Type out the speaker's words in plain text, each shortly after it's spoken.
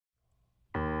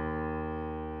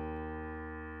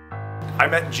I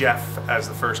met Jeff as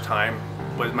the first time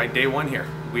was my day one here.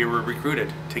 We were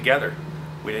recruited together.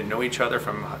 We didn't know each other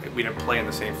we didn't play in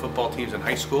the same football teams in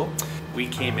high school. We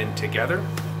came in together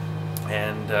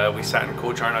and we sat in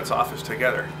Coach Arnott's office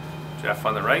together. Jeff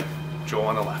on the right, Joe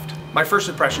on the left. My first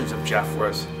impressions of Jeff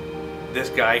was, this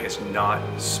guy is not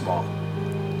small.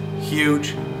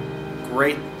 Huge,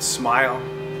 great smile,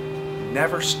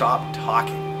 never stopped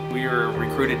talking. We were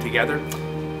recruited together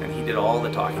and he did all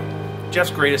the talking. Jeff's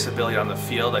greatest ability on the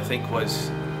field, I think, was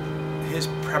his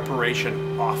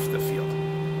preparation off the field.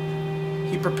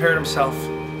 He prepared himself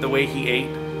the way he ate,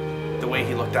 the way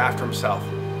he looked after himself,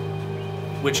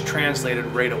 which translated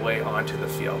right away onto the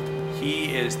field.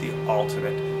 He is the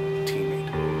ultimate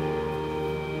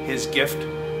teammate. His gift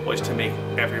was to make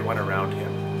everyone around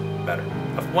him better.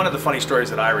 One of the funny stories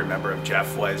that I remember of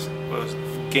Jeff was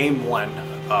game one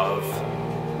of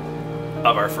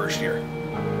our first year.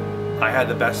 I had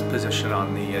the best position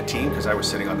on the team because I was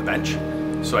sitting on the bench,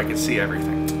 so I could see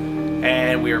everything.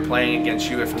 And we were playing against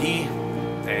UFT,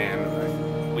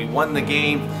 and we won the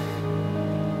game.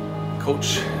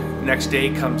 Coach next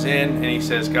day comes in and he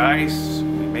says, guys,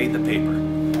 we made the paper.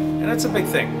 And that's a big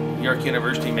thing. New York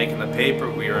University making the paper.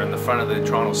 We were in the front of the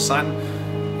Toronto Sun,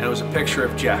 and it was a picture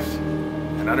of Jeff.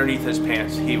 And underneath his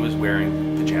pants, he was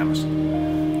wearing pajamas.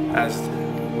 As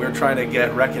we're trying to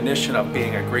get recognition of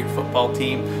being a great football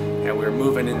team, and we were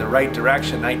moving in the right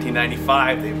direction.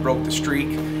 1995, they broke the streak,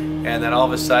 and then all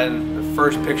of a sudden, the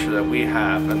first picture that we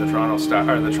have in the Toronto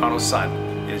Sun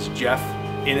is Jeff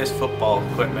in his football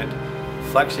equipment,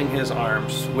 flexing his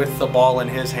arms with the ball in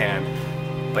his hand,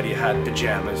 but he had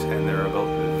pajamas and they're about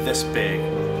this big.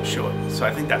 So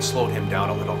I think that slowed him down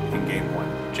a little in game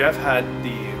one. Jeff had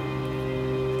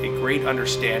a great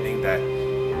understanding that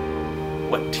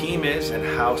what team is and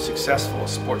how successful a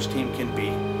sports team can be,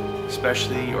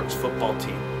 especially York's football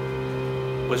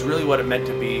team, was really what it meant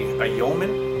to be a yeoman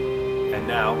and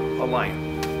now a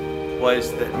lion,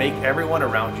 was that make everyone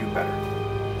around you better.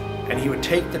 And he would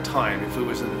take the time, if it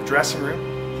was in the dressing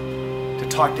room, to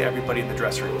talk to everybody in the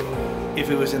dressing room. If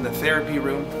it was in the therapy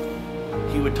room,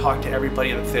 he would talk to everybody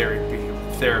in the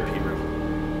therapy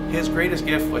room. His greatest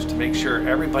gift was to make sure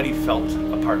everybody felt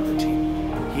a part of the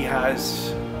team. He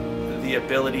has the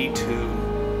ability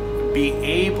to be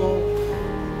able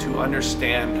to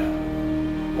understand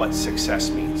what success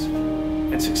means.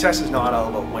 And success is not all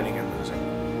about winning and losing.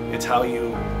 It's how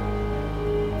you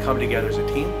come together as a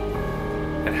team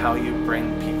and how you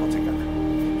bring people together.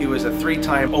 He was a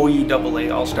 3-time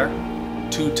OUAA All-Star,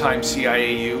 2-time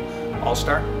CIAU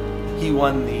All-Star. He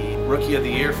won the Rookie of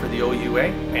the Year for the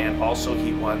OUA, and also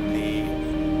he won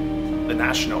the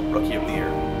National Rookie of the Year.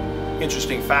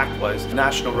 Interesting fact was, the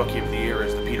National Rookie of the Year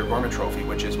is the Peter Gorman Trophy,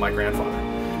 which is my grandfather.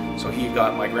 So he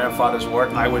got my grandfather's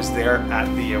award. I was there at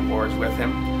the awards with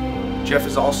him. Jeff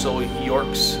is also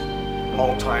York's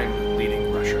all-time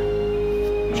leading rusher.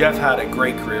 Jeff had a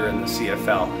great career in the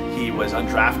CFL. He was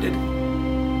undrafted.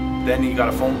 Then he got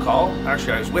a phone call.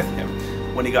 Actually, I was with him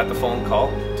when he got the phone call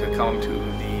to come to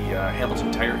the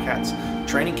Hamilton Tiger Cats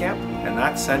training camp, and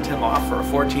that sent him off for a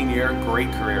 14-year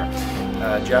great career.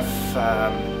 Jeff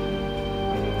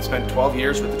spent 12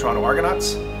 years with the Toronto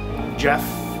Argonauts. Jeff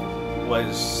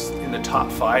was in the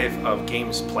top 5 of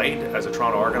games played as a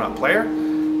Toronto Argonaut player,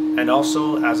 and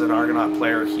also as an Argonaut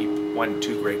player he won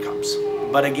 2 Grey Cups.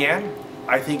 But again,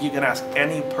 I think you can ask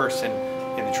any person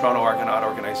in the Toronto Argonaut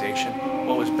organization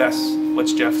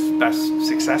what's Jeff's best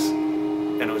success,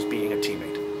 and it was being a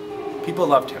teammate. People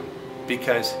loved him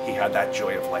because he had that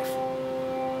joy of life,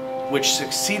 which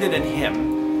succeeded in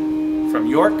him from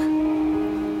York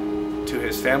to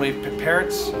his family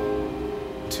parents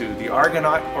to the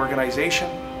Argonaut organization,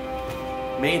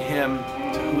 made him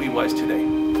to who he was today.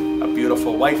 A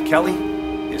beautiful wife, Kelly,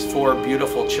 his 4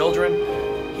 beautiful children.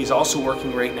 He's also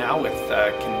working right now with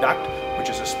Conduct, which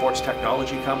is a sports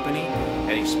technology company,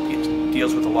 and he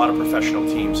deals with a lot of professional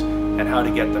teams and how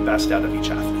to get the best out of each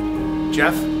athlete.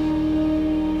 Jeff,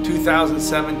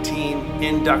 2017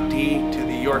 inductee to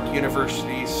the York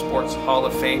University Sports Hall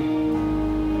of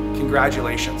Fame.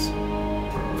 Congratulations.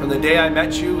 From the day I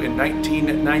met you in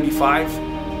 1995,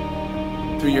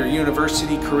 through your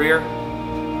university career,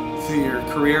 through your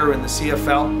career in the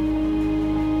CFL,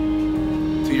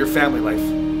 to your family life,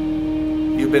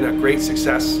 you've been a great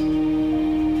success,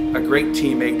 a great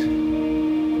teammate,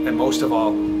 and most of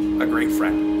all, a great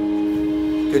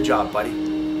friend. Good job, buddy.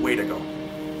 Way to go.